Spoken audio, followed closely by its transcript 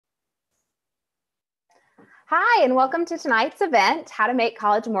Hi, and welcome to tonight's event, How to Make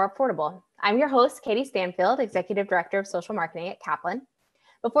College More Affordable. I'm your host, Katie Stanfield, Executive Director of Social Marketing at Kaplan.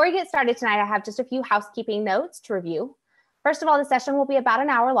 Before we get started tonight, I have just a few housekeeping notes to review. First of all, the session will be about an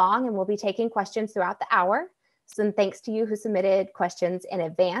hour long, and we'll be taking questions throughout the hour. So thanks to you who submitted questions in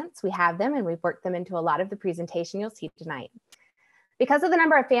advance. We have them, and we've worked them into a lot of the presentation you'll see tonight. Because of the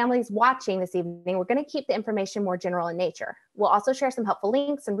number of families watching this evening, we're going to keep the information more general in nature. We'll also share some helpful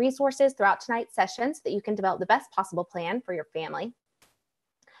links and resources throughout tonight's session so that you can develop the best possible plan for your family.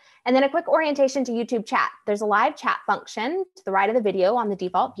 And then a quick orientation to YouTube chat. There's a live chat function to the right of the video on the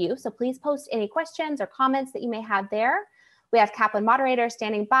default view, so please post any questions or comments that you may have there. We have Kaplan moderators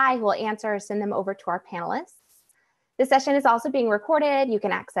standing by who will answer or send them over to our panelists. This session is also being recorded. You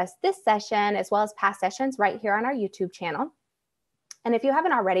can access this session as well as past sessions right here on our YouTube channel. And if you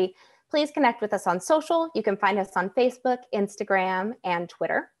haven't already, please connect with us on social. You can find us on Facebook, Instagram, and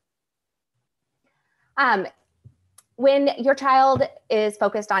Twitter. When your child is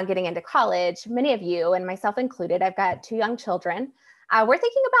focused on getting into college, many of you, and myself included, I've got 2 young children, we're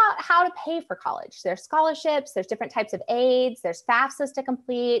thinking about how to pay for college. There's scholarships, there's different types of aids, there's FAFSAs to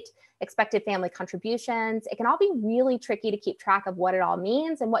complete, expected family contributions. It can all be really tricky to keep track of what it all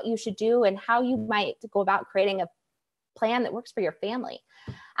means and what you should do and how you might go about creating a plan that works for your family.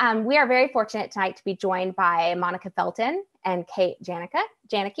 We are very fortunate tonight to be joined by Monica Felton and Jaenicke.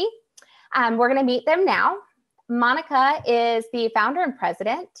 We're going to meet them now. Monica is the founder and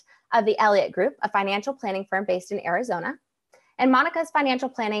president of the Elliott Group, a financial planning firm based in Arizona. And Monica's financial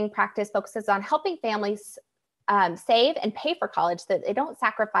planning practice focuses on helping families save and pay for college so that they don't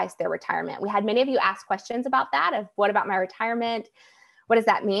sacrifice their retirement. We had many of you ask questions about that, of what about my retirement? What does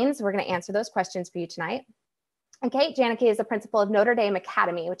that mean? So we're going to answer those questions for you tonight. And Jaenicke is the principal of Notre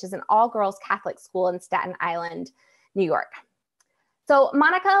Academy, which is an all-girls Catholic school in Staten Island, New York. So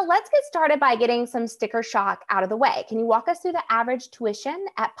Monica, let's get started by getting some sticker shock out of the way. Can you walk us through the average tuition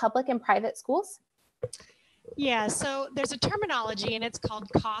at public and private schools? Yeah, so there's a terminology and it's called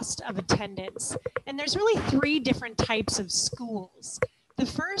cost of attendance. And there's really 3 different types of schools. The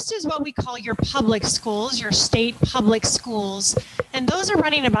first is what we call your public schools, your state public schools, and those are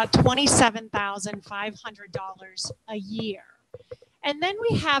running about $27,500 a year. And then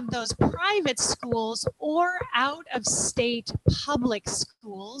we have those private schools or out-of-state public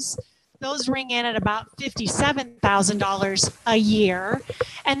schools. Those ring in at about $57,000 a year.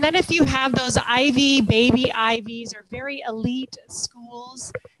 And then if you have those Ivy, baby Ivies, or very elite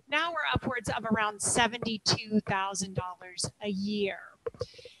schools, now we're upwards of around $72,000 a year.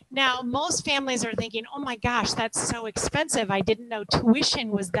 Now, most families are thinking, oh my gosh, that's so expensive. I didn't know tuition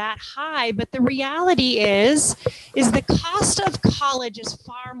was that high. But the reality is the cost of college is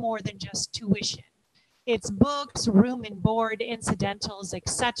far more than just tuition. It's books, room and board, incidentals,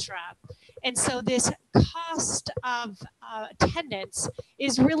 etc. And so this cost of attendance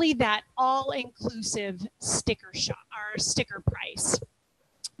is really that all-inclusive sticker price.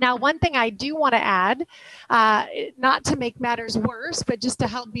 Now, one thing I do want to add, not to make matters worse, but just to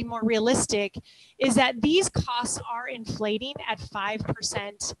help be more realistic, is that these costs are inflating at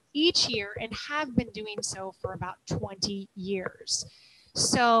 5% each year and have been doing so for about 20 years.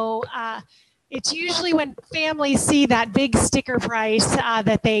 So it's usually when families see that big sticker price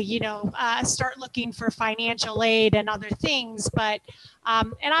that they, start looking for financial aid and other things. But,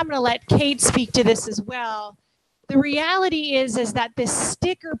 and I'm going to let Kate speak to this as well. The reality is that this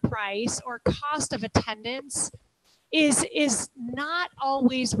sticker price or cost of attendance is not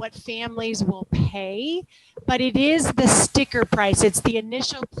always what families will pay, but it is the sticker price. It's the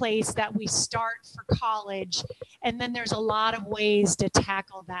initial place that we start for college, and then there's a lot of ways to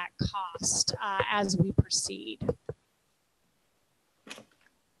tackle that cost as we proceed.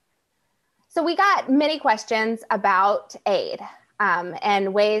 So we got many questions about aid.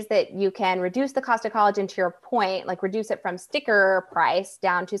 And ways that you can reduce the cost of college, and to your point, like reduce it from sticker price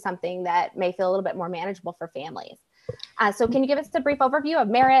down to something that may feel a little bit more manageable for families. So can you give us a brief overview of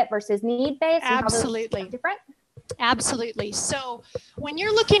merit versus need-based? Absolutely. And how those are different? Absolutely. So when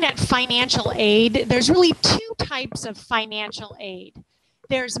you're looking at financial aid, there's really 2 types of financial aid.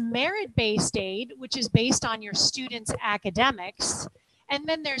 There's merit-based aid, which is based on your students' academics. And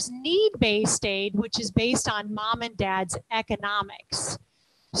then there's need-based aid, which is based on mom and dad's economics.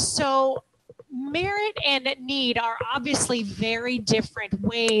 So merit and need are obviously very different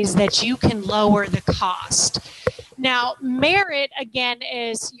ways that you can lower the cost. Now, merit, again,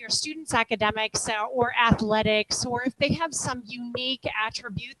 is your students' academics or athletics, or if they have some unique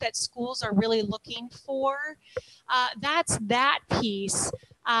attribute that schools are really looking for, that's that piece.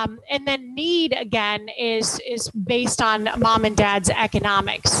 And then need, again, is based on mom and dad's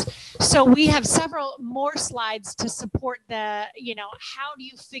economics. So we have several more slides to support the, how do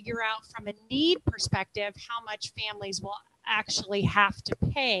you figure out from a need perspective how much families will actually have to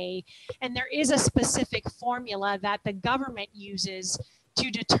pay. And there is a specific formula that the government uses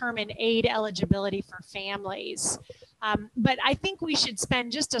to determine aid eligibility for families. But I think we should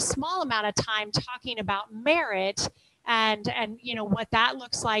spend just a small amount of time talking about merit and what that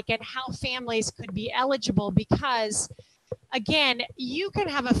looks like and how families could be eligible, because again, you can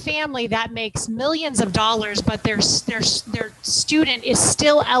have a family that makes millions of dollars, but their student is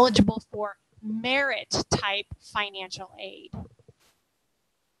still eligible for merit type financial aid.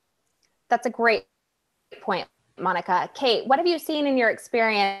 That's a great point, Monica. Kate, what have you seen in your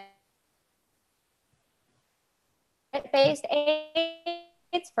experience based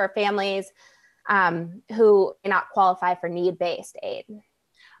aids for families who may not qualify for need-based aid?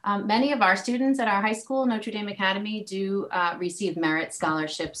 Many of our students at our high school, Notre Dame Academy, do receive merit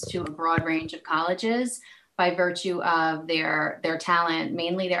scholarships to a broad range of colleges by virtue of their talent,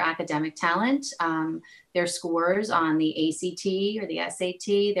 mainly their academic talent, their scores on the ACT or the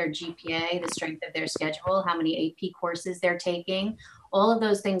SAT, their GPA, the strength of their schedule, how many AP courses they're taking. All of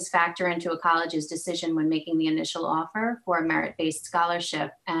those things factor into a college's decision when making the initial offer for a merit-based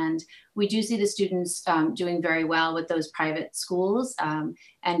scholarship. And we do see the students doing very well with those private schools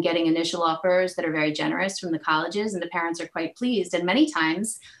and getting initial offers that are very generous from the colleges, and the parents are quite pleased. And many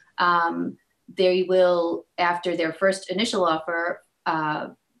times they will, after their first initial offer,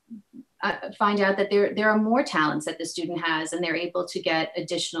 find out that there are more talents that the student has, and they're able to get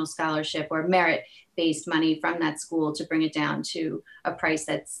additional scholarship or merit-based money from that school to bring it down to a price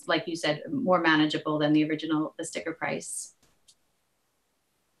that's, like you said, more manageable than the sticker price.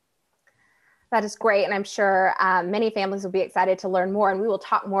 That is great. And I'm sure many families will be excited to learn more, and we will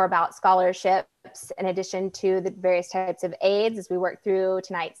talk more about scholarships in addition to the various types of aids as we work through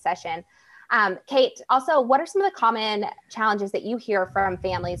tonight's session. Kate, also, what are some of the common challenges that you hear from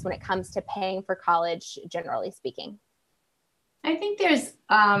families when it comes to paying for college, generally speaking? I think there's,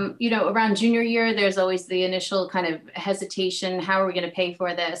 around junior year, there's always the initial kind of hesitation. How are we going to pay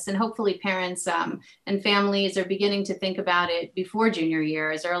for this? And hopefully parents and families are beginning to think about it before junior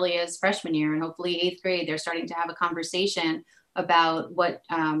year, as early as freshman year, and hopefully 8th grade, they're starting to have a conversation about what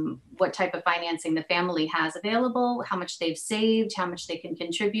type of financing the family has available, how much they've saved, how much they can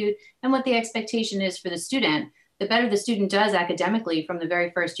contribute, and what the expectation is for the student. The better the student does academically from the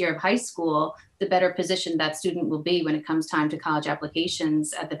very first year of high school, the better positioned that student will be when it comes time to college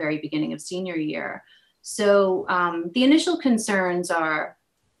applications at the very beginning of senior year. So the initial concerns are,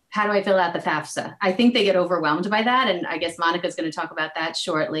 how do I fill out the FAFSA? I think they get overwhelmed by that, and I guess Monica's going to talk about that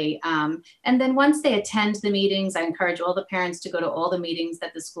shortly. And then once they attend the meetings, I encourage all the parents to go to all the meetings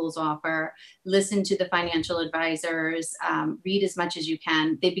that the schools offer, listen to the financial advisors, read as much as you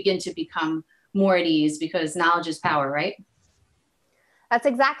can. They begin to become more at ease, because knowledge is power, right? That's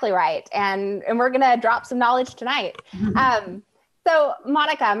exactly right. And we're going to drop some knowledge tonight. So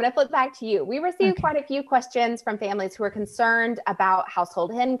Monica, I'm going to flip back to you. We received quite a few questions from families who are concerned about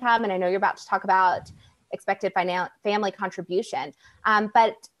household income. And I know you're about to talk about expected family contribution.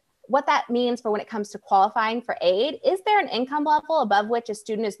 But what that means for when it comes to qualifying for aid, is there an income level above which a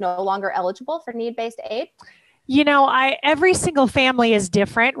student is no longer eligible for need-based aid? Every single family is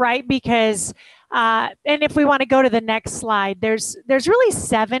different, right? Because, and if we want to go to the next slide, there's really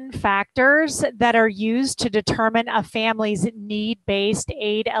 7 factors that are used to determine a family's need-based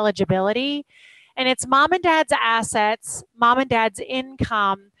aid eligibility. And it's mom and dad's assets, mom and dad's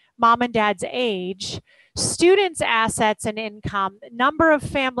income, mom and dad's age, students' assets and income, number of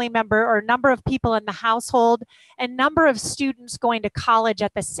family member or number of people in the household, and number of students going to college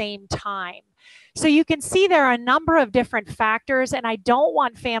at the same time. So you can see there are a number of different factors, and I don't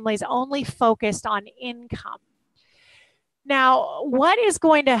want families only focused on income. Now, what is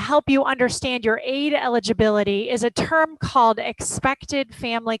going to help you understand your aid eligibility is a term called expected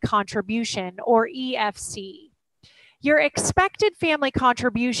family contribution, or EFC. Your expected family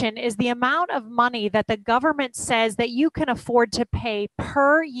contribution is the amount of money that the government says that you can afford to pay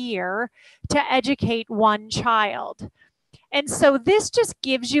per year to educate one child. And so this just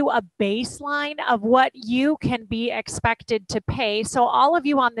gives you a baseline of what you can be expected to pay. So all of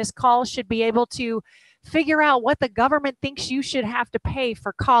you on this call should be able to figure out what the government thinks you should have to pay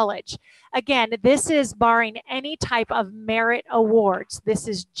for college. Again, this is barring any type of merit awards. This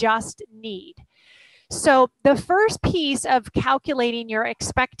is just need. So the first piece of calculating your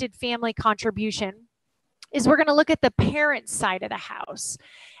expected family contribution is we're going to look at the parents' side of the house.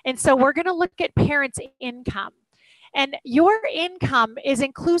 And so we're going to look at parents' income. And your income is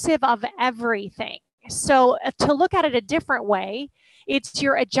inclusive of everything. So to look at it a different way, It's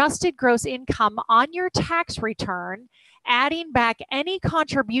your adjusted gross income on your tax return, adding back any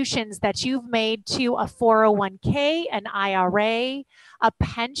contributions that you've made to a 401k, an IRA, a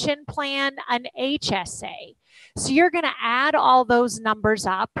pension plan, an HSA. So you're going to add all those numbers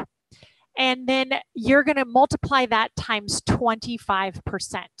up, and then you're going to multiply that times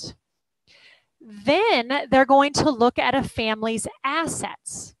 25%. Then they're going to look at a family's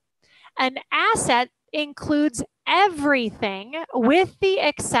assets. An asset includes everything with the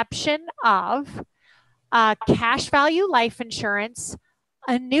exception of cash value life insurance,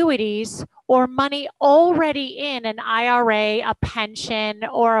 annuities, or money already in an IRA, a pension,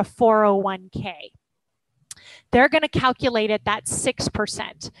 or a 401k. They're going to calculate it that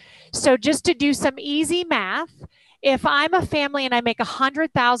 6%. So just to do some easy math, if I'm a family and I make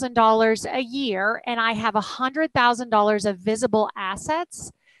 $100,000 a year and I have $100,000 of visible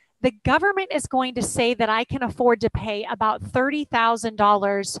assets, the government is going to say that I can afford to pay about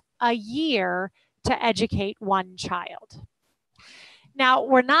 $30,000 a year to educate one child. Now,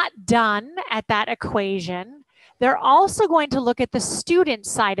 we're not done at that equation. They're also going to look at the student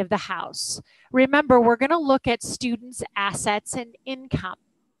side of the house. Remember, we're going to look at students' assets and income.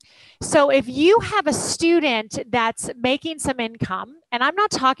 So if you have a student that's making some income, and I'm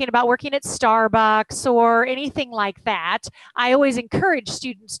not talking about working at Starbucks or anything like that. I always encourage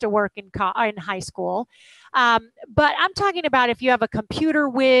students to work in high school. But I'm talking about if you have a computer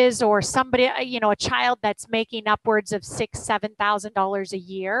whiz or somebody, a child that's making upwards of $6,000, $7,000 a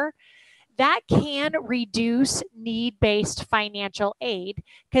year, that can reduce need-based financial aid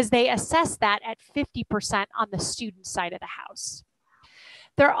because they assess that at 50% on the student side of the house.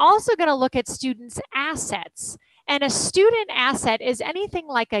 They're also going to look at students' assets. And a student asset is anything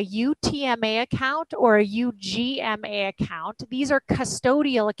like a UTMA account or a UGMA account. These are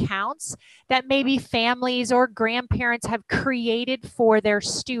custodial accounts that maybe families or grandparents have created for their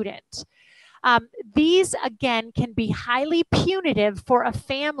student. These, again, can be highly punitive for a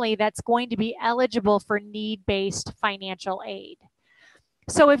family that's going to be eligible for need-based financial aid.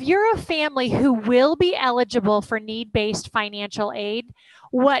 So if you're a family who will be eligible for need-based financial aid,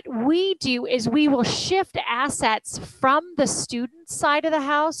 what we do is we will shift assets from the student side of the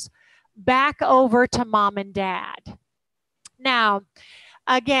house back over to mom and dad. Now,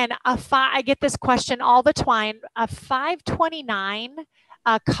 again, I get this question all the time. A 529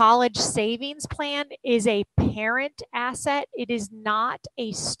 college savings plan is a parent asset. It is not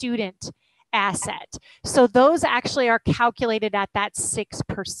a student asset. So those actually are calculated at that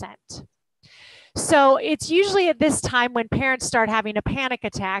 6%. So it's usually at this time when parents start having a panic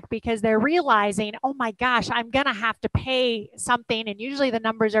attack because they're realizing, oh my gosh, I'm going to have to pay something. And usually the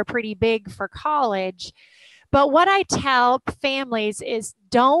numbers are pretty big for college. But what I tell families is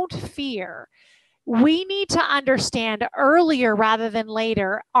don't fear. We need to understand earlier rather than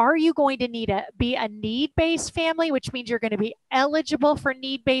later, are you going to be a need-based family, which means you're going to be eligible for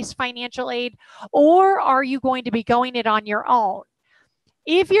need-based financial aid, or are you going to be going it on your own?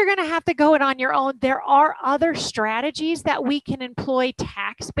 If you're going to have to go it on your own, there are other strategies that we can employ,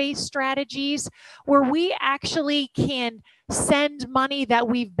 tax-based strategies, where we actually can send money that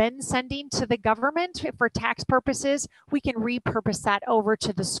we've been sending to the government for tax purposes. We can repurpose that over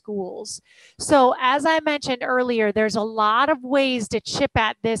to the schools. So as I mentioned earlier, there's a lot of ways to chip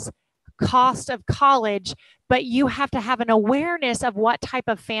at this cost of college, but you have to have an awareness of what type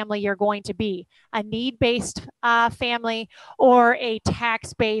of family you're going to be, a need-based family or a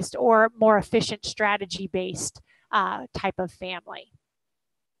tax-based or more efficient strategy-based type of family.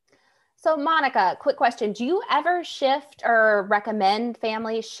 So Monica, quick question. Do you ever shift or recommend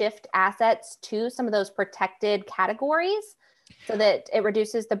families shift assets to some of those protected categories so that it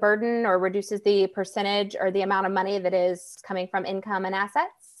reduces the burden or reduces the percentage or the amount of money that is coming from income and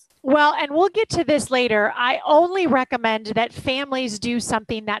assets? Well, and we'll get to this later. I only recommend that families do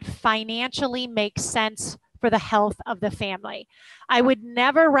something that financially makes sense for the health of the family. I would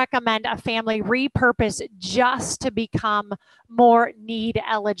never recommend a family repurpose just to become more need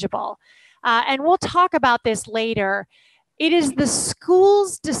eligible. And we'll talk about this later. It is the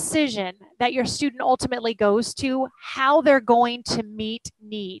school's decision that your student ultimately goes to how they're going to meet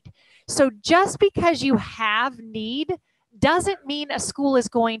need. So just because you have need doesn't mean a school is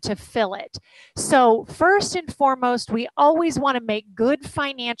going to fill it. So first and foremost, we always want to make good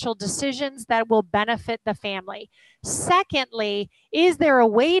financial decisions that will benefit the family. Secondly, is there a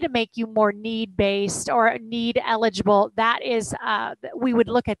way to make you more need-based or need eligible? That is, we would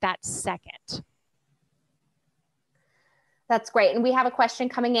look at that second. That's great. And we have a question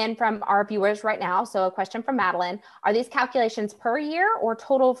coming in from our viewers right now. So a question from Madeline. Are these calculations per year or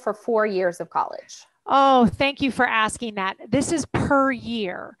total for 4 years of college? Oh, thank you for asking that. This is per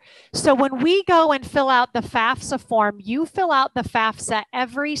year. So when we go and fill out the FAFSA form, you fill out the FAFSA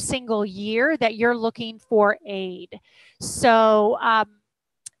every single year that you're looking for aid. So,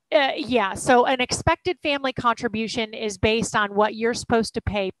 yeah, so an expected family contribution is based on what you're supposed to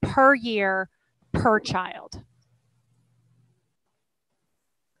pay per year per child.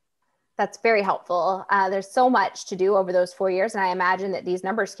 That's very helpful. There's so much to do over those 4 years, and I imagine that these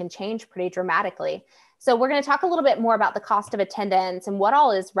numbers can change pretty dramatically. So we're going to talk a little bit more about the cost of attendance and what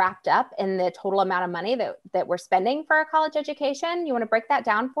all is wrapped up in the total amount of money that we're spending for a college education. You want to break that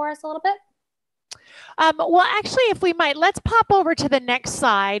down for us a little bit? Well, actually, if we might, let's pop over to the next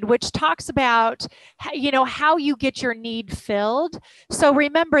slide, which talks about, how you get your need filled. So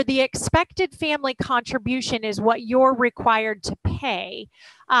remember, the expected family contribution is what you're required to pay,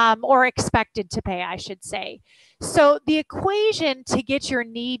 or expected to pay, I should say. So the equation to get your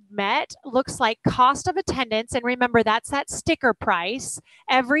need met looks like cost of attendance. And remember, that's that sticker price.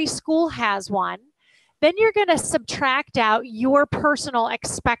 Every school has one. Then you're going to subtract out your personal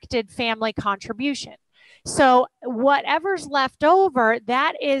expected family contribution. So whatever's left over,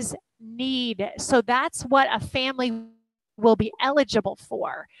 that is need. So that's what a family will be eligible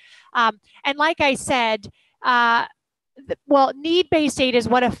for. And like I said, need-based aid is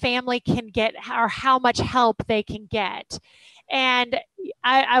what a family can get or how much help they can get. And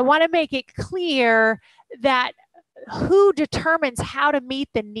I want to make it clear that who determines how to meet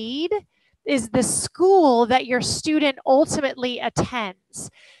the need is the school that your student ultimately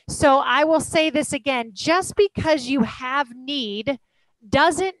attends. So I will say this again, just because you have need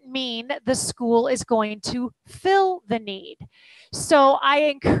doesn't mean the school is going to fill the need. So I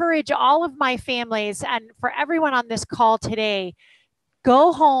encourage all of my families and for everyone on this call today,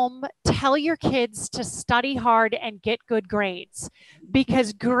 go home, tell your kids to study hard and get good grades,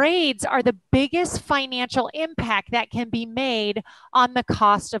 because grades are the biggest financial impact that can be made on the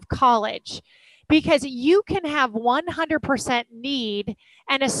cost of college. Because you can have 100% need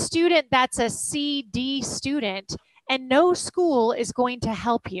and a student that's a C/D student, and no school is going to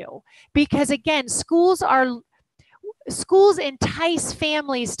help you. Because again, schools entice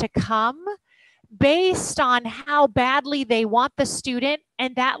families to come based on how badly they want the student.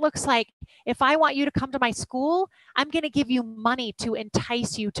 And that looks like, if I want you to come to my school, I'm going to give you money to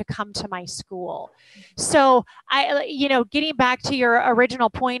entice you to come to my school. So getting back to your original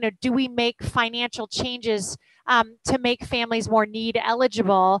point of, do we make financial changes to make families more need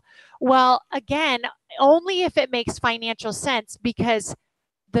eligible? Well, again, only if it makes financial sense, because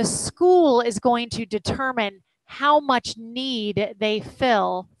the school is going to determine how much need they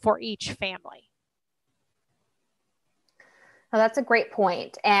fill for each family. Oh, that's a great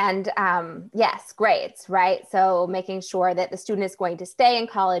point. And yes, grades, right? So making sure that the student is going to stay in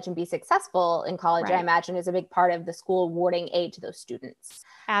college and be successful in college, right, I imagine is a big part of the school awarding aid to those students.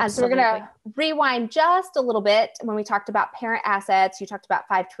 Absolutely. So we're going to rewind just a little bit. When we talked about parent assets, you talked about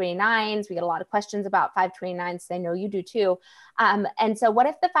 529s. We get a lot of questions about 529s. I know you do too. And so what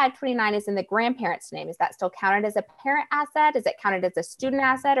if the 529 is in the grandparent's name? Is that still counted as a parent asset? Is it counted as a student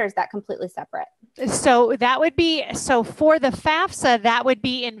asset, or is that completely separate? So that would be, so for the FAFSA, that would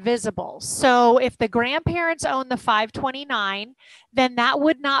be invisible. So if the grandparents own the 529, then that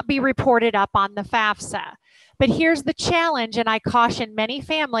would not be reported up on the FAFSA. But here's the challenge, and I caution many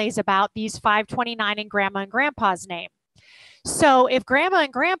families about these 529 in grandma and grandpa's name. So if grandma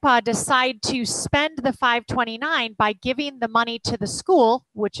and grandpa decide to spend the 529 by giving the money to the school,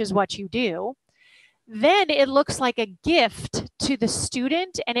 which is what you do, then it looks like a gift to the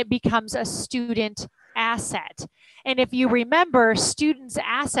student and it becomes a student asset. And if you remember, students'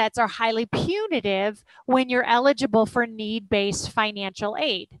 assets are highly punitive when you're eligible for need-based financial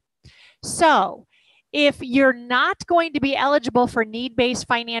aid. So if you're not going to be eligible for need-based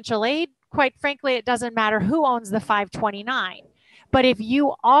financial aid, quite frankly, it doesn't matter who owns the 529. But if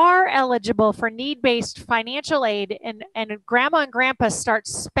you are eligible for need-based financial aid and grandma and grandpa start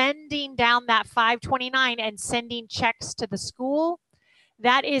spending down that 529 and sending checks to the school,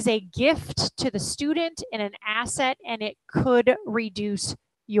 that is a gift to the student and an asset, and it could reduce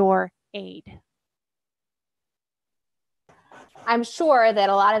your aid. I'm sure that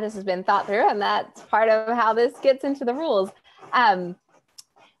a lot of this has been thought through, and that's part of how this gets into the rules.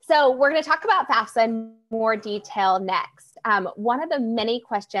 So we're going to talk about FAFSA in more detail next. One of the many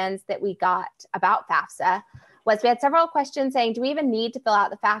questions that we got about FAFSA was, we had several questions saying, do we even need to fill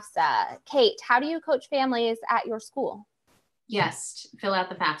out the FAFSA? Kate, how do you coach families at your school? Yes, fill out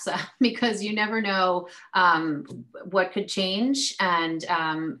the FAFSA, because you never know what could change, and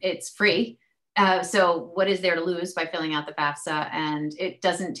it's free. So what is there to lose by filling out the FAFSA? And it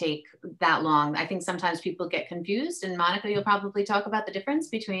doesn't take that long. I think sometimes people get confused, and Monica, you'll probably talk about the difference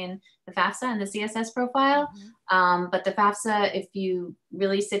between the FAFSA and the CSS profile. But the FAFSA, if you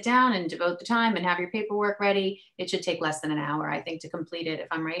really sit down and devote the time and have your paperwork ready, it should take less than an hour, I think, to complete it, if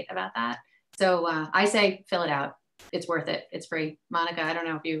I'm right about that. So I say fill it out. It's worth it. It's free. Monica, I don't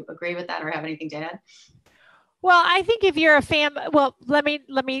know if you agree with that or have anything to add. Well, I think if you're a well, let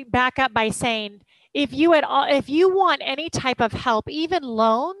me back up by saying, if you want any type of help, even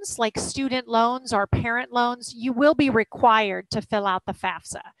loans like student loans or parent loans, you will be required to fill out the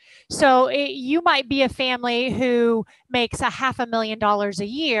FAFSA. So you might be a family who makes $500,000 a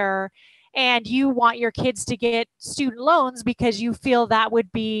year, and you want your kids to get student loans because you feel that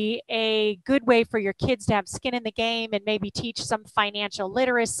would be a good way for your kids to have skin in the game and maybe teach some financial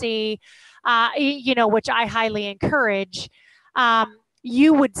literacy, which I highly encourage.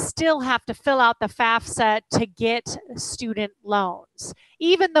 You would still have to fill out the FAFSA to get student loans.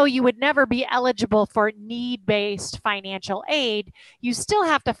 Even though you would never be eligible for need-based financial aid, you still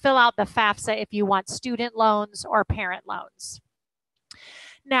have to fill out the FAFSA if you want student loans or parent loans.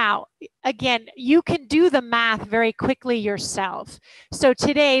 Now, again, you can do the math very quickly yourself. So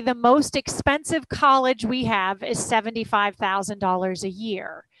today, the most expensive college we have is $75,000 a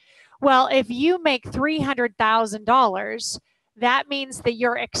year. Well, if you make $300,000, that means that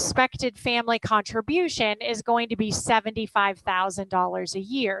your expected family contribution is going to be $75,000 a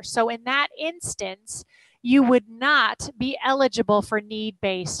year. So in that instance, you would not be eligible for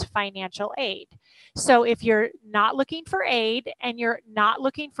need-based financial aid. So if you're not looking for aid and you're not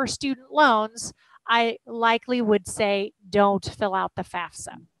looking for student loans, I likely would say don't fill out the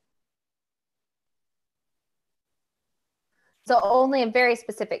FAFSA. So only in very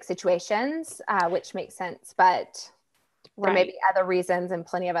specific situations, which makes sense, but there may be other reasons and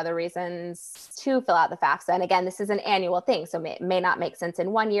plenty of other reasons to fill out the FAFSA. And again, this is an annual thing, so it may not make sense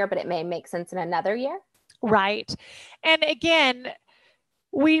in one year, but it may make sense in another year. Right. And again,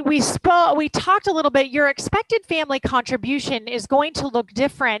 we talked a little bit, your expected family contribution is going to look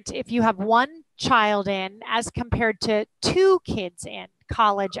different if you have one child in as compared to two kids in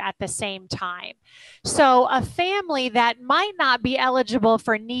college at the same time. So a family that might not be eligible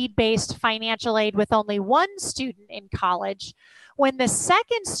for need-based financial aid with only one student in college, when the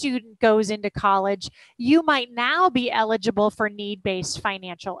second student goes into college, you might now be eligible for need-based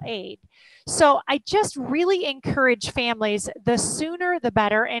financial aid. So I just really encourage families, the sooner the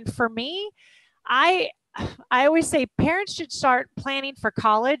better. And for me, I always say parents should start planning for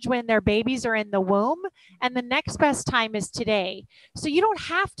college when their babies are in the womb, and the next best time is today. So you don't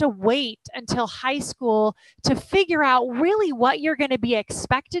have to wait until high school to figure out really what you're going to be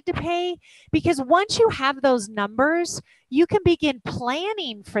expected to pay, because once you have those numbers, you can begin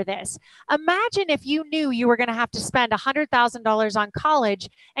planning for this. Imagine if you knew you were going to have to spend $100,000 on college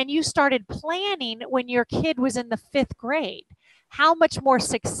and you started planning when your kid was in the 5th grade. How much more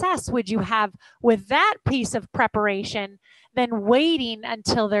success would you have with that piece of preparation than waiting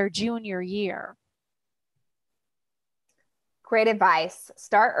until their junior year? Great advice.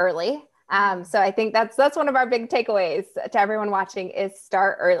 Start early. So I think that's one of our big takeaways to everyone watching is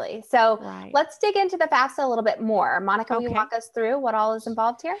start early. So let's dig into the FAFSA a little bit more. Monica, will you walk us through what all is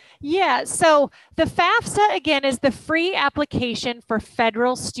involved here? Yeah. So the FAFSA, again, is the free application for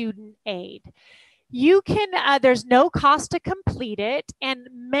federal student aid. You can, there's no cost to complete it, and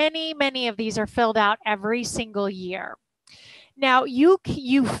many of these are filled out every single year. Now, you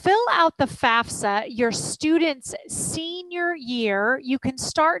fill out the FAFSA your student's senior year. You can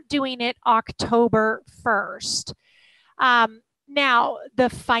start doing it October 1st. Now, the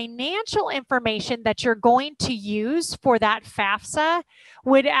financial information that you're going to use for that FAFSA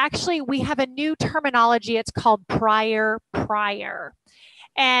would actually, we have a new terminology. It's called prior.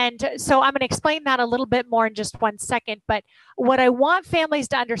 And so I'm going to explain that a little bit more in just one second. But what I want families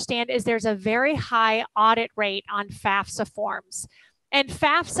to understand is there's a very high audit rate on FAFSA forms. And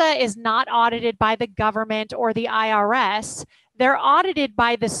FAFSA is not audited by the government or the IRS. They're audited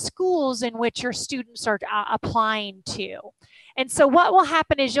by the schools in which your students are applying to. And so what will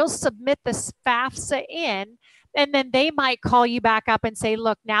happen is you'll submit this FAFSA in, and then they might call you back up and say,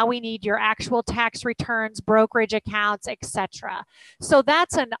 look, now we need your actual tax returns, brokerage accounts, etc. So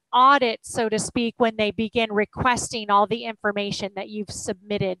that's an audit, so to speak, when they begin requesting all the information that you've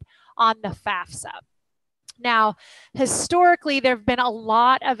submitted on the FAFSA. Now, historically, there have been a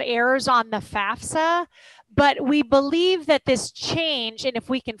lot of errors on the FAFSA, but we believe that this change, and if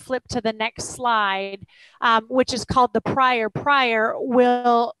we can flip to the next slide, which is called the prior,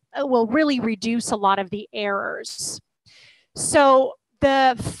 will really reduce a lot of the errors. So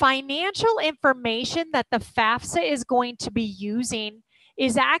The financial information that the FAFSA is going to be using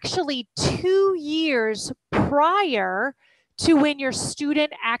is actually 2 years prior to when your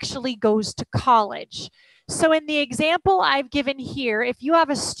student actually goes to college. So in the example I've given here, if you have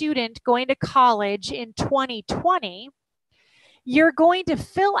a student going to college in 2020, you're going to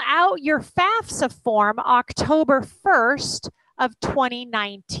fill out your FAFSA form October 1st of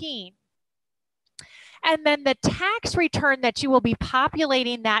 2019. And then the tax return that you will be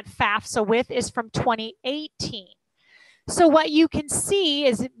populating that FAFSA with is from 2018. So what you can see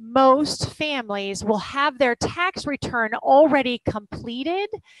is most families will have their tax return already completed,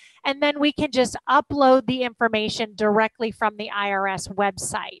 and then we can just upload the information directly from the IRS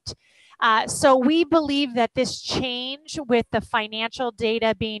website. So we believe that this change with the financial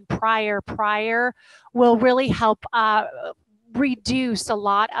data being prior will really help reduce a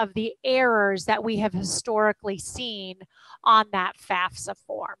lot of the errors that we have historically seen on that FAFSA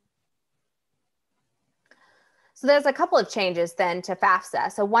form. So there's a couple of changes then to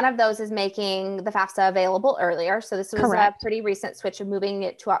FAFSA. So one of those is making the FAFSA available earlier. So this was a pretty recent switch of moving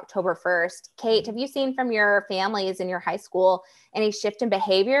it to October 1st. Kate, have you seen from your families in your high school any shift in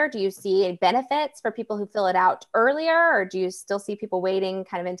behavior? Do you see benefits for people who fill it out earlier, or do you still see people waiting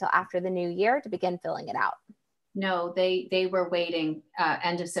kind of until after the new year to begin filling it out? No, they were waiting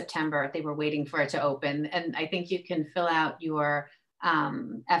end of September. They were waiting for it to open. And I think you can fill out your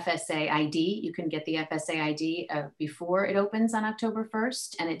FSA ID. You can get the FSA ID before it opens on October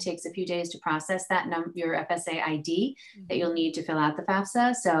 1st. And it takes a few days to process that your FSA ID that you'll need to fill out the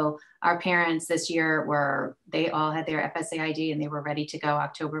FAFSA. So our parents this year they all had their FSA ID and they were ready to go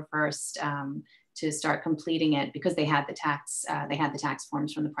October 1st to start completing it because they had the tax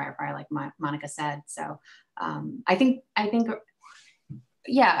forms from the prior, like Monica said. So I think,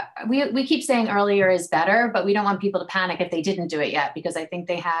 yeah, we keep saying earlier is better, but we don't want people to panic if they didn't do it yet, because I think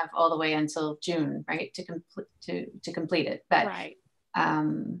they have all the way until June, right, to complete it. But right.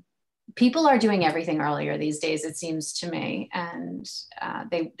 People are doing everything earlier these days, it seems to me, and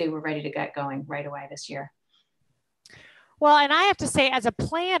they were ready to get going right away this year. Well, and I have to say, as a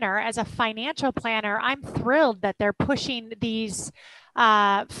planner, as a financial planner, I'm thrilled that they're pushing these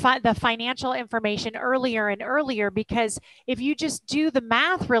the financial information earlier and earlier, because if you just do the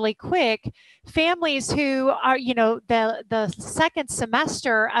math really quick, families who are, the second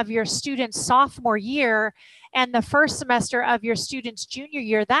semester of your student's sophomore year and the first semester of your student's junior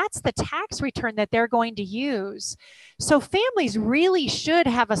year, that's the tax return that they're going to use. So families really should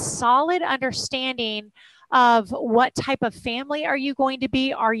have a solid understanding of what type of family are you going to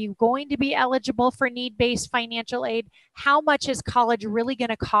be? Are you going to be eligible for need-based financial aid? How much is college really going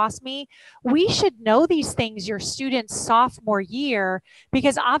to cost me? We should know these things your student's sophomore year,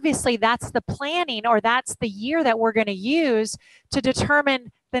 because obviously that's the planning, or that's the year that we're going to use to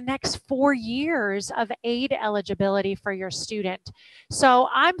determine the next 4 years of aid eligibility for your student. So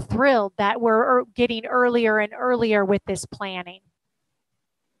I'm thrilled that we're getting earlier and earlier with this planning.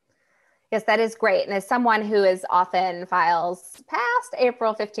 Yes, that is great. And as someone who is often files past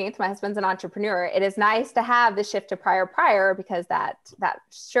April 15th, my husband's an entrepreneur, it is nice to have the shift to prior, because that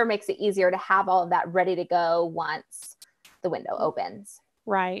sure makes it easier to have all of that ready to go once the window opens.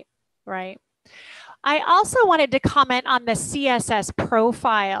 Right, right. I also wanted to comment on the CSS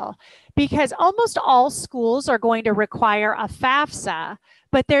profile, because almost all schools are going to require a FAFSA,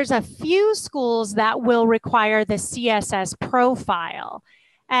 but there's a few schools that will require the CSS profile.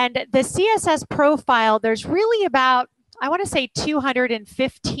 And the CSS profile, there's really about, I want to say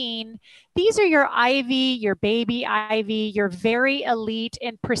 215. These are your Ivy, your baby Ivy, your very elite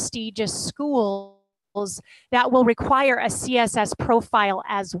and prestigious schools that will require a CSS profile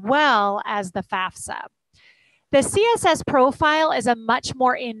as well as the FAFSA. The CSS profile is a much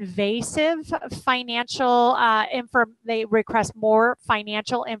more invasive financial, they request more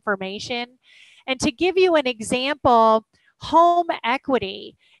financial information. And to give you an example, home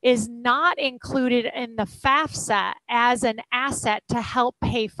equity is not included in the FAFSA as an asset to help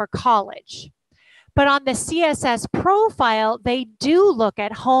pay for college. But on the CSS profile, they do look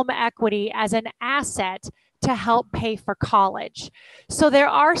at home equity as an asset to help pay for college. So there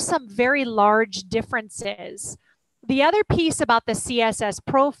are some very large differences. The other piece about the CSS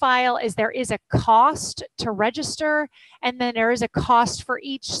profile is there is a cost to register, and then there is a cost for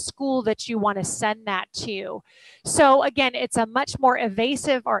each school that you want to send that to. So again, it's a much more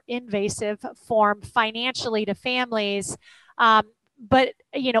evasive or invasive form financially to families. But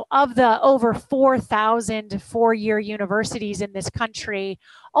of the over 4,000 four-year universities in this country,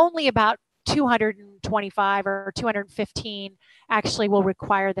 only about 225 or 215 actually will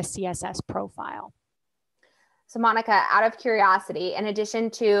require the CSS profile. So Monica, out of curiosity, in addition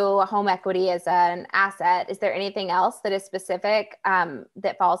to home equity as an asset, is there anything else that is specific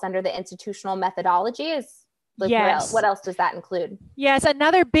that falls under the institutional methodology? Yes. What else does that include? Yes,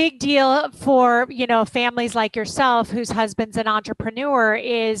 another big deal for, families like yourself whose husband's an entrepreneur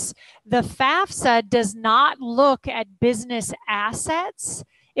is the FAFSA does not look at business assets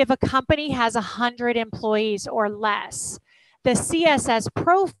if a company has 100 employees or less. The CSS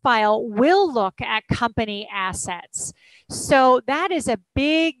profile will look at company assets. So that is a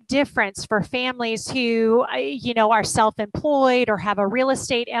big difference for families who, are self-employed or have a real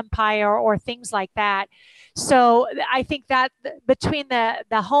estate empire or things like that. So I think that between the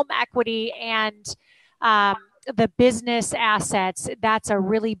home equity and the business assets, that's a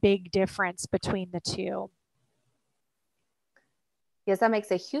really big difference between the two. Yes, that makes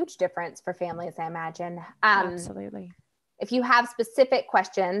a huge difference for families, I imagine. Absolutely. If you have specific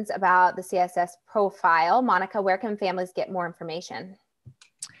questions about the CSS profile, Monica, where can families get more information?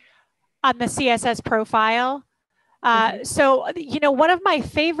 On the CSS profile? So, one of my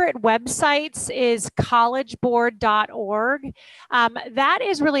favorite websites is collegeboard.org. That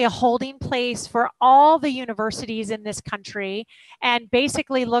is really a holding place for all the universities in this country and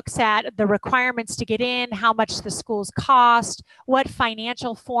basically looks at the requirements to get in, how much the schools cost, what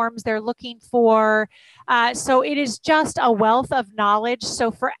financial forms they're looking for. So it is just a wealth of knowledge.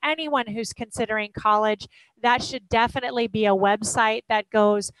 So for anyone who's considering college, that should definitely be a website that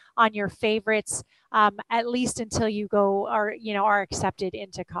goes on your favorites, at least until you go or, are accepted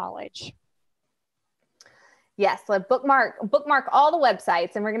into college. Yes, so bookmark all the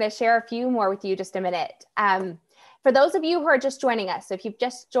websites, and we're going to share a few more with you just a minute. For those of you who are just joining us, so if you've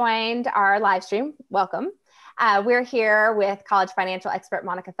just joined our live stream, welcome. We're here with college financial expert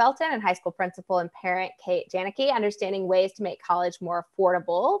Monica Felton and high school principal and parent Kate Jaenicke, understanding ways to make college more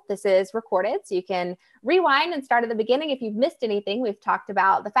affordable. This is recorded, so you can rewind and start at the beginning if you've missed anything. We've talked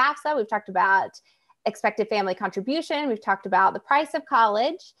about the FAFSA, we've talked about expected family contribution, we've talked about the price of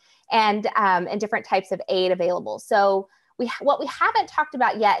college and different types of aid available. So what we haven't talked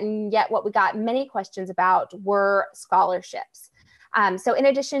about yet, and yet what we got many questions about, were scholarships. So in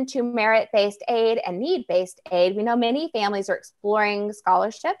addition to merit-based aid and need-based aid, we know many families are exploring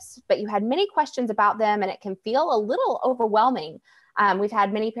scholarships, but you had many questions about them and it can feel a little overwhelming. We've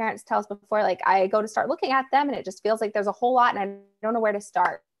had many parents tell us before, like, I go to start looking at them and it just feels like there's a whole lot and I don't know where to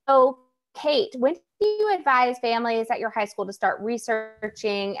start. So Kate, when do you advise families at your high school to start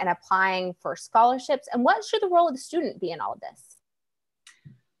researching and applying for scholarships? And what should the role of the student be in all of this?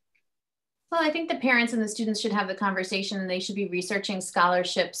 Well, I think the parents and the students should have the conversation and they should be researching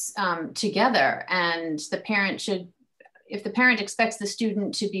scholarships together. And the parent should, if the parent expects the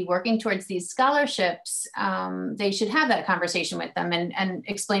student to be working towards these scholarships, they should have that conversation with them and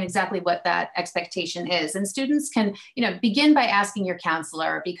explain exactly what that expectation is. And students can, begin by asking your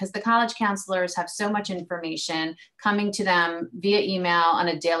counselor, because the college counselors have so much information coming to them via email on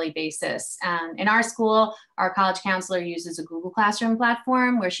a daily basis. And in our school, our college counselor uses a Google Classroom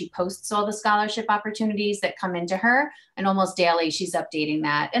platform where she posts all the scholarship opportunities that come into her, and almost daily she's updating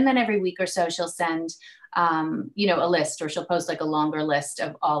that. And then every week or so she'll send a list, or she'll post like a longer list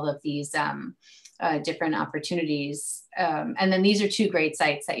of all of these different opportunities. And then these are two great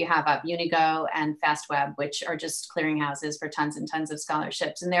sites that you have up, Unigo and FastWeb, which are just clearinghouses for tons and tons of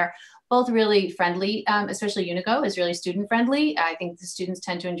scholarships. And they're both really friendly, especially Unigo is really student friendly. I think the students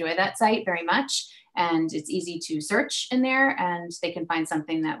tend to enjoy that site very much. And it's easy to search in there and they can find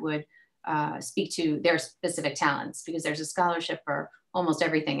something that would speak to their specific talents, because there's a scholarship for almost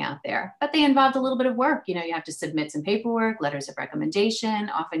everything out there, but they involved a little bit of work. You have to submit some paperwork, letters of recommendation.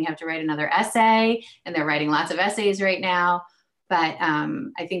 Often you have to write another essay, and they're writing lots of essays right now. But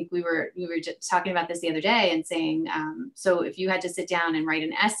I think we were just talking about this the other day and saying, so if you had to sit down and write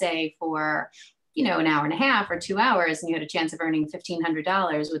an essay for, an hour and a half or 2 hours, and you had a chance of earning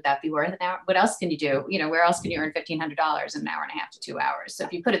 $1,500, would that be worth it? What else can you do? Where else can you earn $1,500 in an hour and a half to 2 hours? So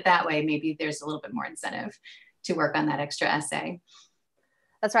if you put it that way, maybe there's a little bit more incentive to work on that extra essay.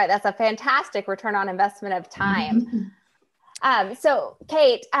 That's right. That's a fantastic return on investment of time. So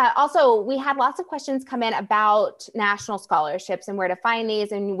Kate, also we had lots of questions come in about national scholarships and where to find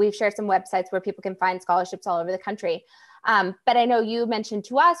these. And we've shared some websites where people can find scholarships all over the country. But I know you mentioned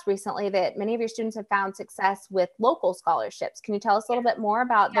to us recently that many of your students have found success with local scholarships. Can you tell us a little bit more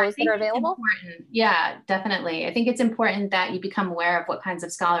about those that are available? Yeah, definitely. I think it's important that you become aware of what kinds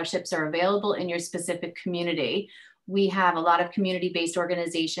of scholarships are available in your specific community. We have a lot of community-based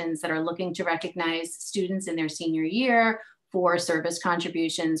organizations that are looking to recognize students in their senior year for service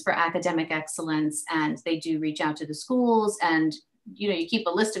contributions, for academic excellence, and they do reach out to the schools, and you keep a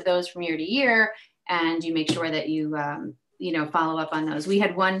list of those from year to year, and you make sure that you, follow up on those. We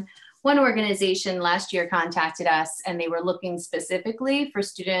had one organization last year contacted us, and they were looking specifically for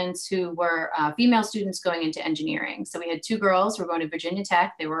students who were female students going into engineering. So we had 2 girls who were going to Virginia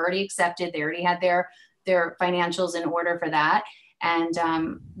Tech. They were already accepted. They already had their financials in order for that.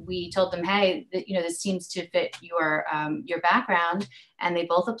 And we told them, hey, this seems to fit your background. And they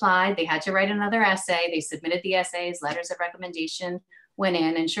both applied. They had to write another essay. They submitted the essays, letters of recommendation went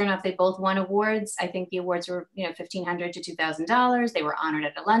in, and sure enough, they both won awards. I think the awards were, $1,500 to $2,000. They were honored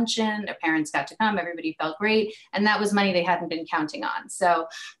at a luncheon. Their parents got to come. Everybody felt great. And that was money they hadn't been counting on. So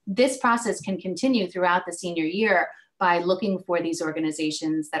this process can continue throughout the senior year by looking for these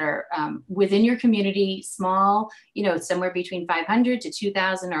organizations that are within your community, small, somewhere between $500 to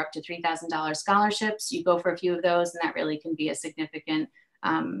 $2,000 or up to $3,000 scholarships. You go for a few of those, and that really can be a significant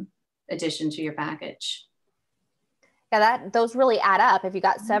addition to your package. Yeah, those really add up. If you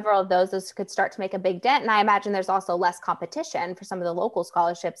got several of those could start to make a big dent. And I imagine there's also less competition for some of the local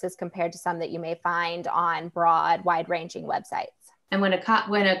scholarships as compared to some that you may find on broad, wide-ranging websites. And when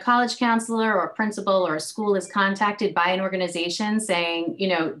a college counselor or principal or a school is contacted by an organization saying,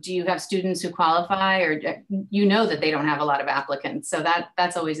 do you have students who qualify, or that they don't have a lot of applicants. So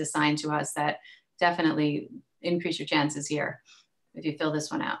that's always a sign to us that definitely increase your chances here if you fill this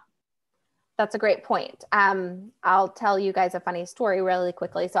one out. That's a great point. I'll tell you guys a funny story really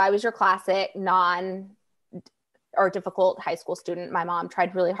quickly. So I was your classic difficult high school student. My mom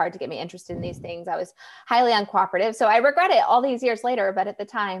tried really hard to get me interested in these things. I was highly uncooperative. So I regret it all these years later, but at the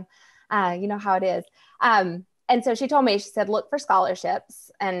time, you know how it is. And so she told me, she said, look for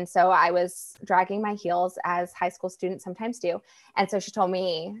scholarships. And so I was dragging my heels, as high school students sometimes do. And so she told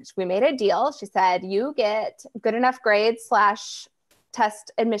me, we made a deal. She said, you get good enough grades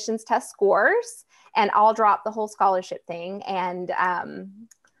 / admissions test scores, and I'll drop the whole scholarship thing. And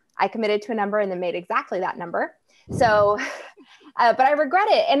I committed to a number and then made exactly that number. So, but I regret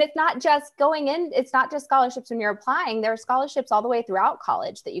it. And it's not just it's not just scholarships when you're applying. There are scholarships all the way throughout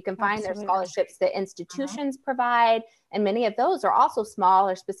college that you can find. Absolutely. There's scholarships that institutions provide. And many of those are also small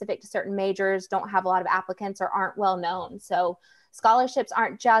or specific to certain majors, don't have a lot of applicants, or aren't well known. So scholarships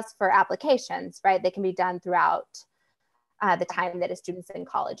aren't just for applications, right? They can be done throughout the time that a student's in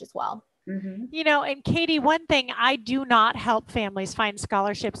college as well. Mm-hmm. And Katie, one thing, I do not help families find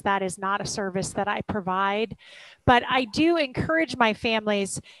scholarships. That is not a service that I provide, but I do encourage my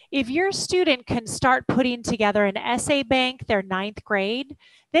families, if your student can start putting together an essay bank, their 9th grade,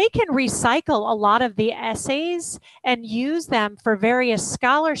 they can recycle a lot of the essays and use them for various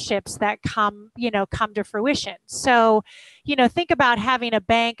scholarships that come to fruition. So, think about having a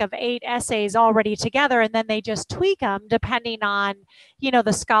bank of 8 essays already together, and then they just tweak them depending on,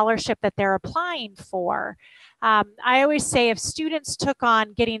 the scholarship that they're applying for. I always say, if students took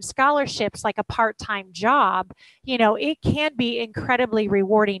on getting scholarships like a part-time job, it can be incredibly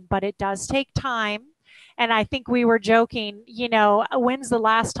rewarding, but it does take time. And I think we were joking, when's the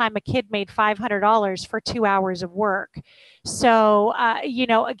last time a kid made $500 for 2 hours of work? So,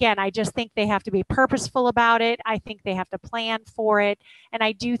 again, I just think they have to be purposeful about it. I think they have to plan for it. And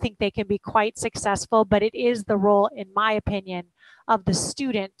I do think they can be quite successful, but it is the role, in my opinion, of the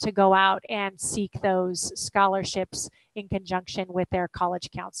student to go out and seek those scholarships in conjunction with their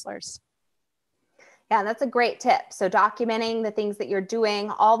college counselors. Yeah, that's a great tip. So documenting the things that you're doing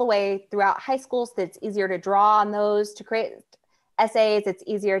all the way throughout high school, so it's easier to draw on those to create essays. It's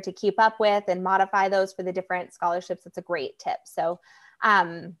easier to keep up with and modify those for the different scholarships. It's a great tip. So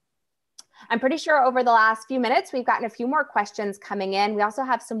I'm pretty sure over the last few minutes, we've gotten a few more questions coming in. We also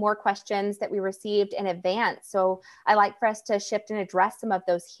have some more questions that we received in advance. So I'd like for us to shift and address some of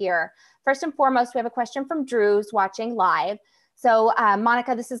those here. First and foremost, we have a question from Drew, who's watching live. So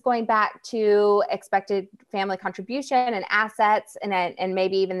Monica, this is going back to expected family contribution and assets, and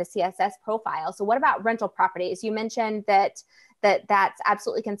maybe even the CSS profile. So what about rental properties? You mentioned that's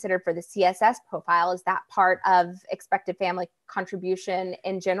absolutely considered for the CSS profile. Is that part of expected family contribution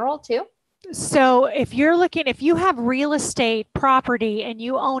in general too? So if you have real estate property and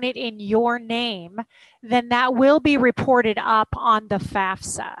you own it in your name, then that will be reported up on the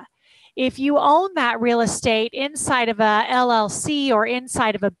FAFSA. If you own that real estate inside of a LLC or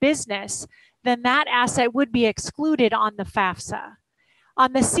inside of a business, then that asset would be excluded on the FAFSA.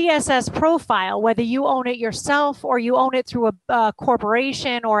 On the CSS profile, whether you own it yourself or you own it through a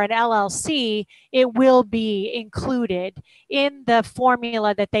corporation or an LLC, it will be included in the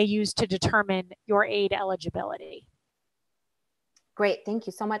formula that they use to determine your aid eligibility. Great. Thank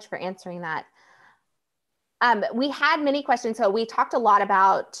you so much for answering that. We had many questions. So we talked a lot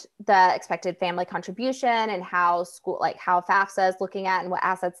about the expected family contribution and how how FAFSA is looking at and what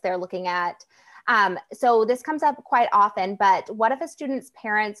assets they're looking at. So this comes up quite often, but what if a student's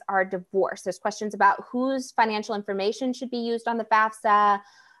parents are divorced? There's questions about whose financial information should be used on the FAFSA,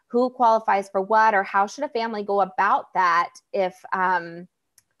 who qualifies for what, or how should a family go about that if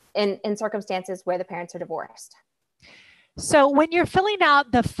in circumstances where the parents are divorced? So when you're filling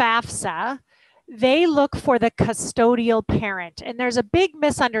out the FAFSA, they look for the custodial parent. And there's a big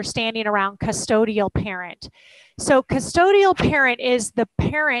misunderstanding around custodial parent. So custodial parent is the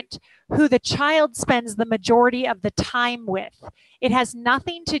parent who the child spends the majority of the time with. It has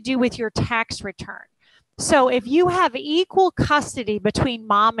nothing to do with your tax return. So if you have equal custody between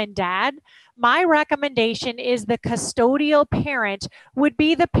mom and dad, my recommendation is the custodial parent would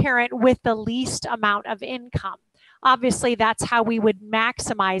be the parent with the least amount of income. Obviously, that's how we would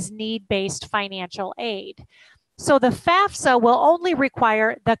maximize need-based financial aid. So the FAFSA will only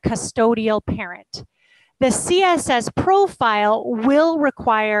require the custodial parent. The CSS profile will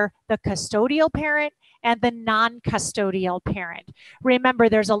require the custodial parent and the non-custodial parent. Remember,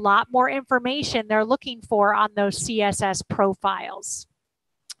 there's a lot more information they're looking for on those CSS profiles.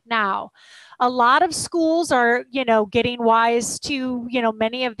 Now, a lot of schools are, getting wise to,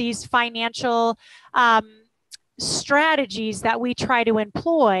 many of these financial strategies that we try to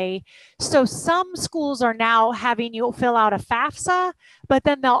employ. So some schools are now having you fill out a FAFSA, but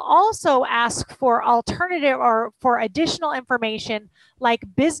then they'll also ask for alternative or for additional information like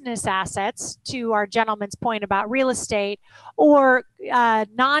business assets, to our gentleman's point about real estate, or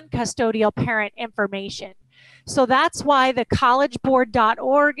non-custodial parent information. So that's why the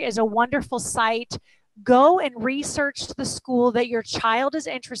collegeboard.org is a wonderful site. Go and research the school that your child is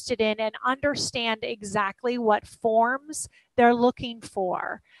interested in and understand exactly what forms they're looking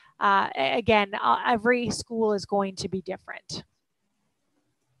for. Again, every school is going to be different.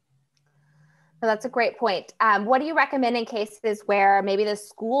 So that's a great point. What do you recommend in cases where maybe the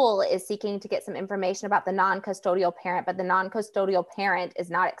school is seeking to get some information about the non-custodial parent, but the non-custodial parent is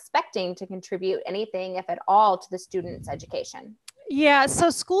not expecting to contribute anything, if at all, to the student's education? Yeah, so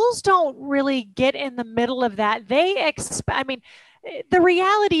schools don't really get in the middle of that. The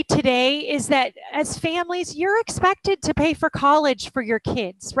reality today is that as families, you're expected to pay for college for your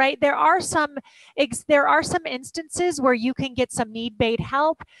kids, right? There are some instances where you can get some need-based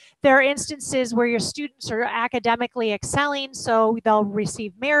help. There are instances where your students are academically excelling, so they'll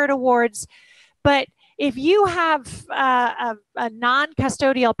receive merit awards. But if you have a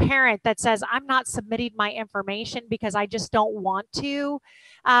non-custodial parent that says, I'm not submitting my information because I just don't want to,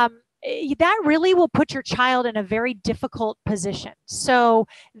 that really will put your child in a very difficult position. So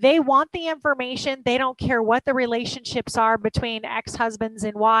they want the information. They don't care what the relationships are between ex-husbands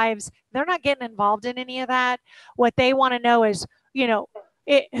and wives. They're not getting involved in any of that. What they want to know is,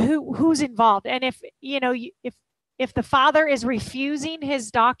 who's involved. And if the father is refusing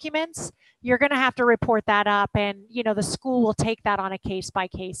his documents, you're going to have to report that up, and the school will take that on a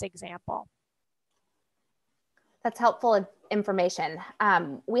case-by-case example. That's helpful information.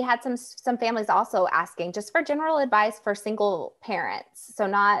 We had some families also asking just for general advice for single parents. So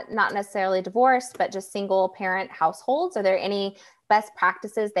not necessarily divorced, but just single parent households. Are there any best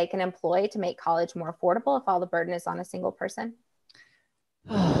practices they can employ to make college more affordable if all the burden is on a single person?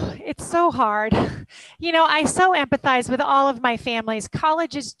 It's so hard. I so empathize with all of my families.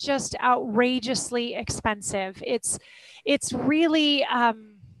 College is just outrageously expensive. It's really,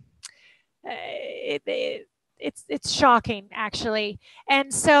 it's shocking, actually.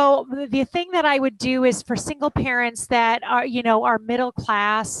 And so the thing that I would do is for single parents that are middle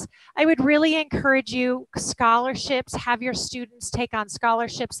class, I would really encourage you, scholarships, have your students take on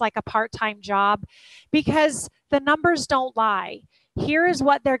scholarships like a part-time job, because the numbers don't lie. Here is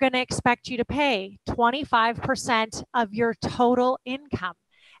what they're going to expect you to pay: 25% of your total income.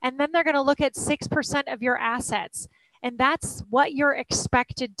 And then they're going to look at 6% of your assets. And that's what you're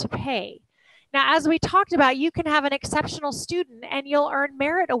expected to pay. Now, as we talked about, you can have an exceptional student and you'll earn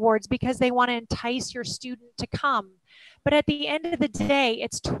merit awards because they want to entice your student to come. But at the end of the day,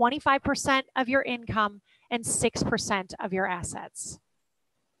 it's 25% of your income and 6% of your assets.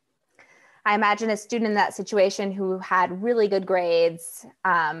 I imagine a student in that situation who had really good grades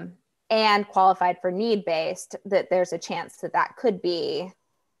and qualified for need-based, that there's a chance that could be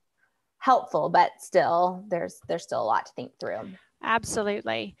helpful, but still, there's still a lot to think through.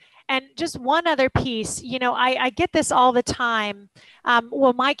 Absolutely. And just one other piece, I get this all the time.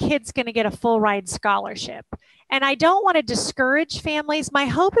 Well, my kid's going to get a full ride scholarship. And I don't want to discourage families. My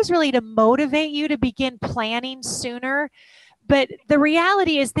hope is really to motivate you to begin planning sooner. But the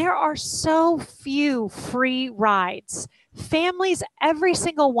reality is there are so few free rides. Families, every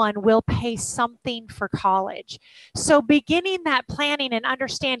single one will pay something for college. So beginning that planning and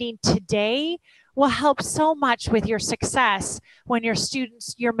understanding today will help so much with your success when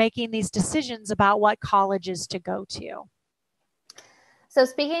you're making these decisions about what colleges to go to. So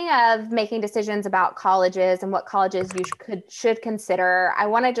speaking of making decisions about colleges and what colleges you should consider, I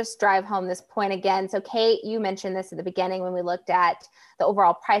want to just drive home this point again. So Kate, you mentioned this at the beginning when we looked at the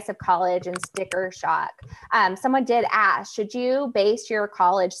overall price of college and sticker shock. Someone did ask, should you base your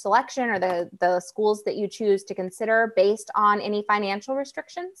college selection or the schools that you choose to consider based on any financial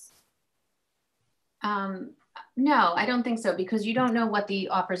restrictions? No, I don't think so, because you don't know what the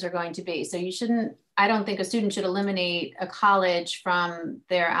offers are going to be. So you shouldn't, I don't think a student should eliminate a college from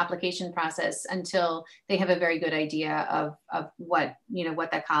their application process until they have a very good idea of what,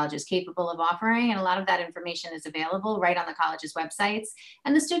 what that college is capable of offering. And a lot of that information is available right on the college's websites.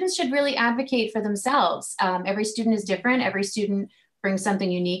 And the students should really advocate for themselves. Every student is different. Every student brings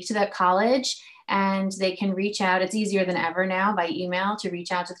something unique to that college, and they can reach out. It's easier than ever now by email to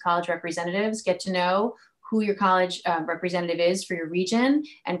reach out to the college representatives, get to know who your college representative is for your region,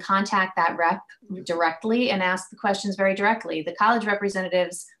 and contact that rep directly and ask the questions very directly. The college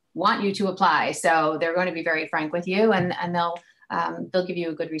representatives want you to apply, so they're going to be very frank with you, and they'll give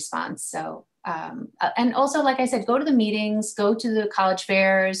you a good response. So, and also, like I said, go to the meetings, go to the college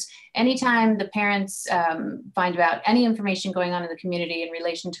fairs. Anytime the parents find out any information going on in the community in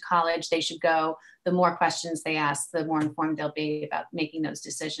relation to college, they should go. The more questions they ask, the more informed they'll be about making those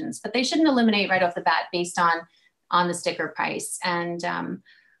decisions. But they shouldn't eliminate right off the bat based on the sticker price. And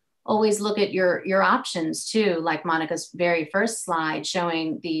always look at your options too, like Monica's very first slide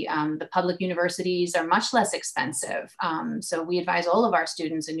showing the public universities are much less expensive. So we advise all of our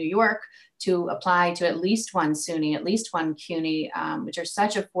students in New York to apply to at least one SUNY, at least one CUNY, which are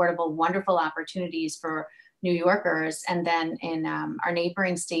such affordable, wonderful opportunities for New Yorkers. And then in our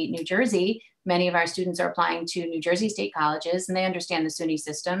neighboring state, New Jersey, many of our students are applying to New Jersey state colleges, and they understand the SUNY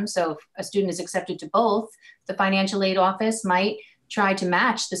system. So if a student is accepted to both, the financial aid office might try to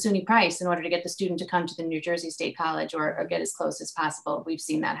match the SUNY price in order to get the student to come to the New Jersey State College, or get as close as possible. We've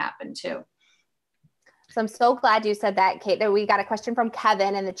seen that happen too. So I'm so glad you said that, Kate. That we got a question from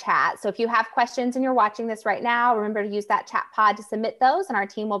Kevin in the chat. So if you have questions and you're watching this right now, remember to use that chat pod to submit those, and our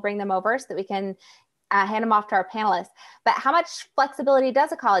team will bring them over so that we can hand them off to our panelists. But how much flexibility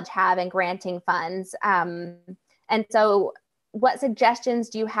does a college have in granting funds? And so what suggestions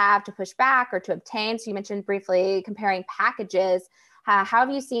do you have to push back or to obtain? So you mentioned briefly comparing packages. How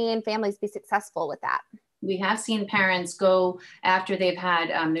have you seen families be successful with that? We have seen parents go after they've had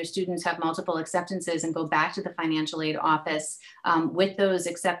their students have multiple acceptances and go back to the financial aid office with those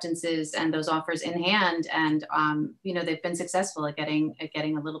acceptances and those offers in hand. And, they've been successful at getting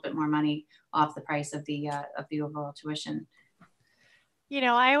a little bit more money off the price of the overall tuition.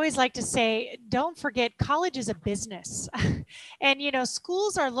 I always like to say, don't forget, college is a business. And,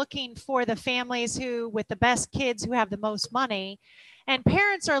 schools are looking for the families with the best kids who have the most money. And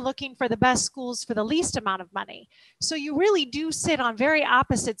parents are looking for the best schools for the least amount of money. So you really do sit on very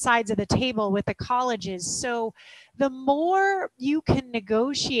opposite sides of the table with the colleges. So the more you can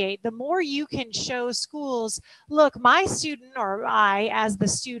negotiate, the more you can show schools, look, my student, or I as the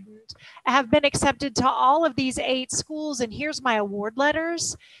student, have been accepted to all of these 8 schools, and here's my award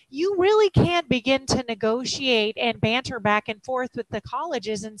letters. You really can't begin to negotiate and banter back and forth with the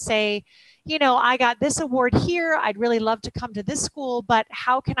colleges and say, I got this award here. I'd really love to come to this school, but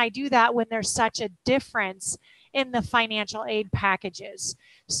how can I do that when there's such a difference in the financial aid packages?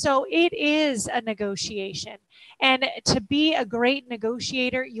 So it is a negotiation. And to be a great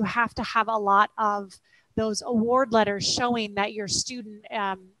negotiator, you have to have a lot of those award letters showing that your student,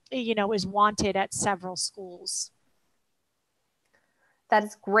 is wanted at several schools.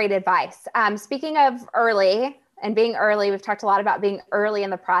 That's great advice. Speaking of early and being early, we've talked a lot about being early in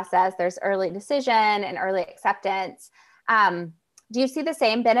the process. There's early decision and early acceptance. Do you see the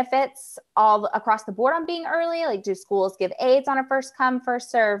same benefits all across the board on being early? Like, do schools give aids on a first come,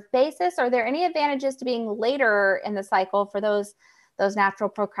 first serve basis? Are there any advantages to being later in the cycle for those natural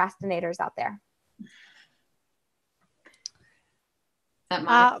procrastinators out there?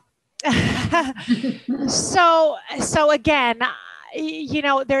 So again,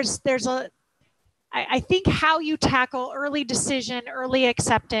 I think how you tackle early decision, early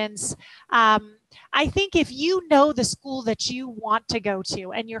acceptance. I think if you know the school that you want to go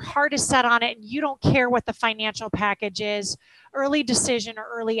to and your heart is set on it and you don't care what the financial package is, early decision or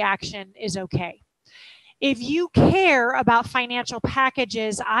early action is okay. If you care about financial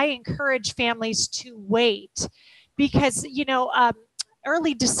packages, I encourage families to wait because,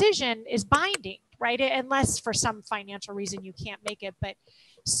 early decision is binding, right? Unless for some financial reason you can't make it. But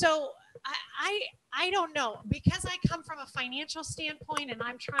so I don't know, because I come from a financial standpoint and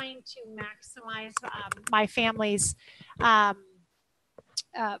I'm trying to maximize my family's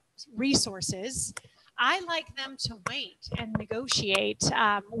resources. I like them to wait and negotiate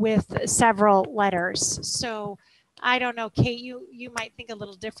with several letters. So I don't know, Kate, you might think a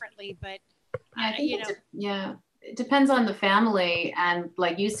little differently, but I think it depends on the family. And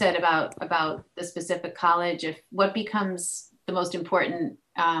like you said about the specific college, if what becomes the most important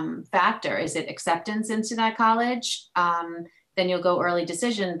factor, is it acceptance into that college? Then you'll go early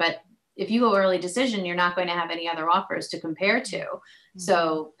decision. But if you go early decision, you're not going to have any other offers to compare to. Mm-hmm.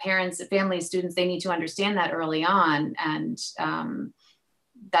 So parents, families, students, they need to understand that early on. And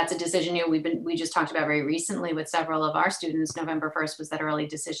that's a decision we just talked about very recently with several of our students. November 1st was that early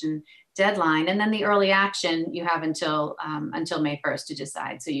decision deadline. And then the early action, you have until May 1st to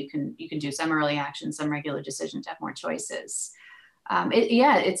decide. So you can do some early action, some regular decision to have more choices.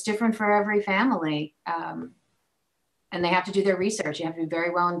 It's different for every family. And they have to do their research. You have to be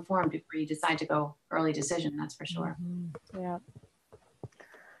very well informed before you decide to go early decision, that's for sure. Mm-hmm. Yeah.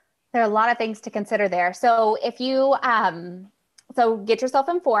 There are a lot of things to consider there. So if you, so get yourself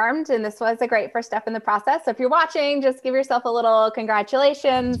informed, and this was a great first step in the process. So if you're watching, just give yourself a little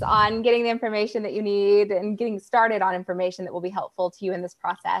congratulations on getting the information that you need and getting started on information that will be helpful to you in this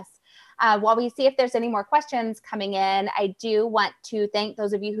process. While we see if there's any more questions coming in, I do want to thank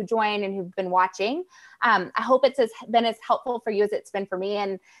those of you who joined and who've been watching. I hope it's been as helpful for you as it's been for me.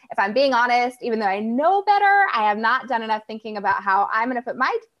 And if I'm being honest, even though I know better, I have not done enough thinking about how I'm going to put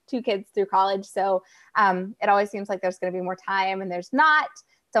my 2 kids through college. So it always seems like there's going to be more time, and there's not.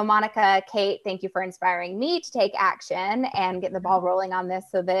 So Monica, Kate, thank you for inspiring me to take action and get the ball rolling on this,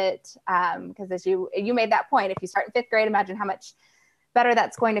 so that, because as you made that point, if you start in 5th grade, imagine how much better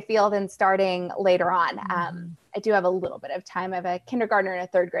that's going to feel than starting later on. I do have a little bit of time. I have a kindergartner and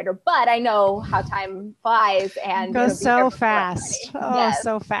a 3rd grader, but I know how time flies and goes so fast. Oh, yes.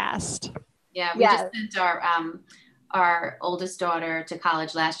 So fast. Yeah, we just sent our oldest daughter to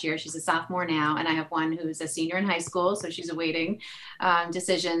college last year. She's a sophomore now, and I have one who's a senior in high school, so she's awaiting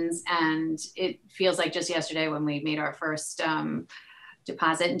decisions. And it feels like just yesterday when we made our first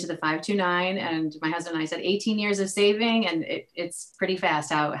deposit into the 529, and my husband and I said 18 years of saving, and it's pretty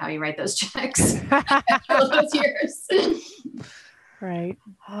fast how you write those checks after all those years. Right.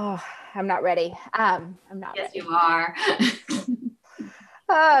 Oh, I'm not ready. I'm not Yes, ready. you are.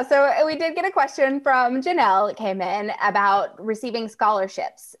 So we did get a question from Janelle that came in about receiving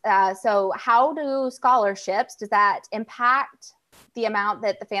scholarships. So how do scholarships, does that impact the amount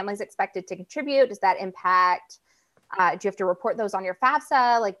that the family is expected to contribute? Does that impact, do you have to report those on your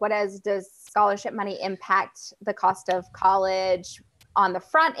FAFSA? Like does scholarship money impact the cost of college on the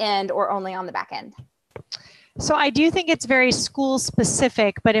front end or only on the back end? So I do think it's very school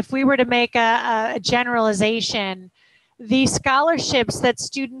specific, but if we were to make a generalization, the scholarships that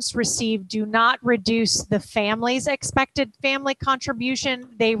students receive do not reduce the family's expected family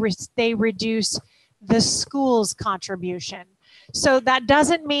contribution. They reduce the school's contribution. So that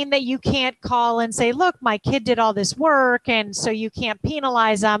doesn't mean that you can't call and say, look, my kid did all this work, and so you can't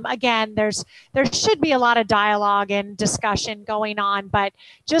penalize them. Again, there should be a lot of dialogue and discussion going on, but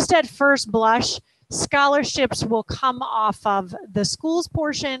just at first blush, scholarships will come off of the school's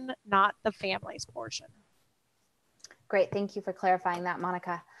portion, not the family's portion. Great. Thank you for clarifying that,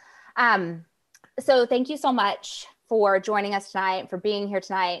 Monica. So thank you so much for joining us tonight, for being here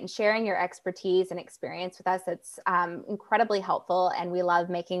tonight and sharing your expertise and experience with us. It's incredibly helpful, and we love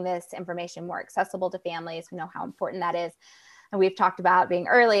making this information more accessible to families. We know how important that is. And we've talked about being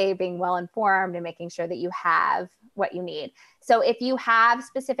early, being well-informed, and making sure that you have what you need. So if you have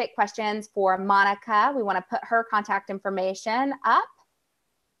specific questions for Monica, we want to put her contact information up.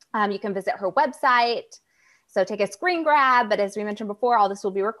 You can visit her website. So take a screen grab, but as we mentioned before, all this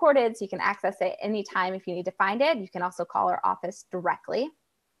will be recorded, so you can access it anytime if you need to find it. You can also call our office directly.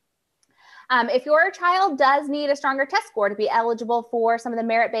 If your child does need a stronger test score to be eligible for some of the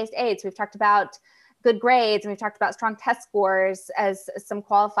merit-based aids, we've talked about good grades, and we've talked about strong test scores as some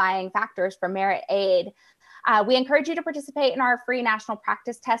qualifying factors for merit aid. We encourage you to participate in our free National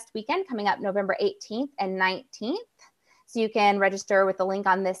Practice Test Weekend coming up November 18th and 19th. So you can register with the link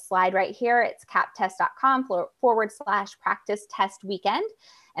on this slide right here. It's captest.com/practice test weekend.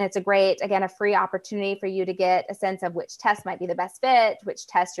 And it's a great, again, a free opportunity for you to get a sense of which test might be the best fit, which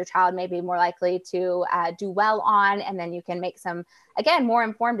test your child may be more likely to do well on. And then you can make some, again, more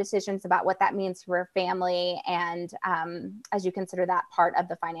informed decisions about what that means for your family. And as you consider that part of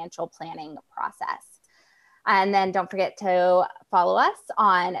the financial planning process. And then don't forget to follow us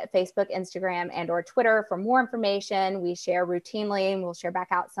on Facebook, Instagram, and or Twitter for more information. We share routinely, and we'll share back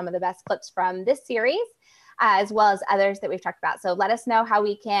out some of the best clips from this series, as well as others that we've talked about. So let us know how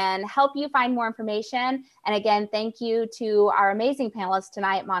we can help you find more information. And again, thank you to our amazing panelists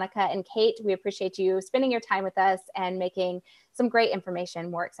tonight, Monica and Kate. We appreciate you spending your time with us and making some great information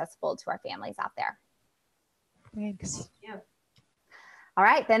more accessible to our families out there. Thanks. Yeah. All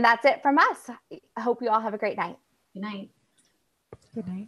right, then that's it from us. I hope you all have a great night. Good night. Good night.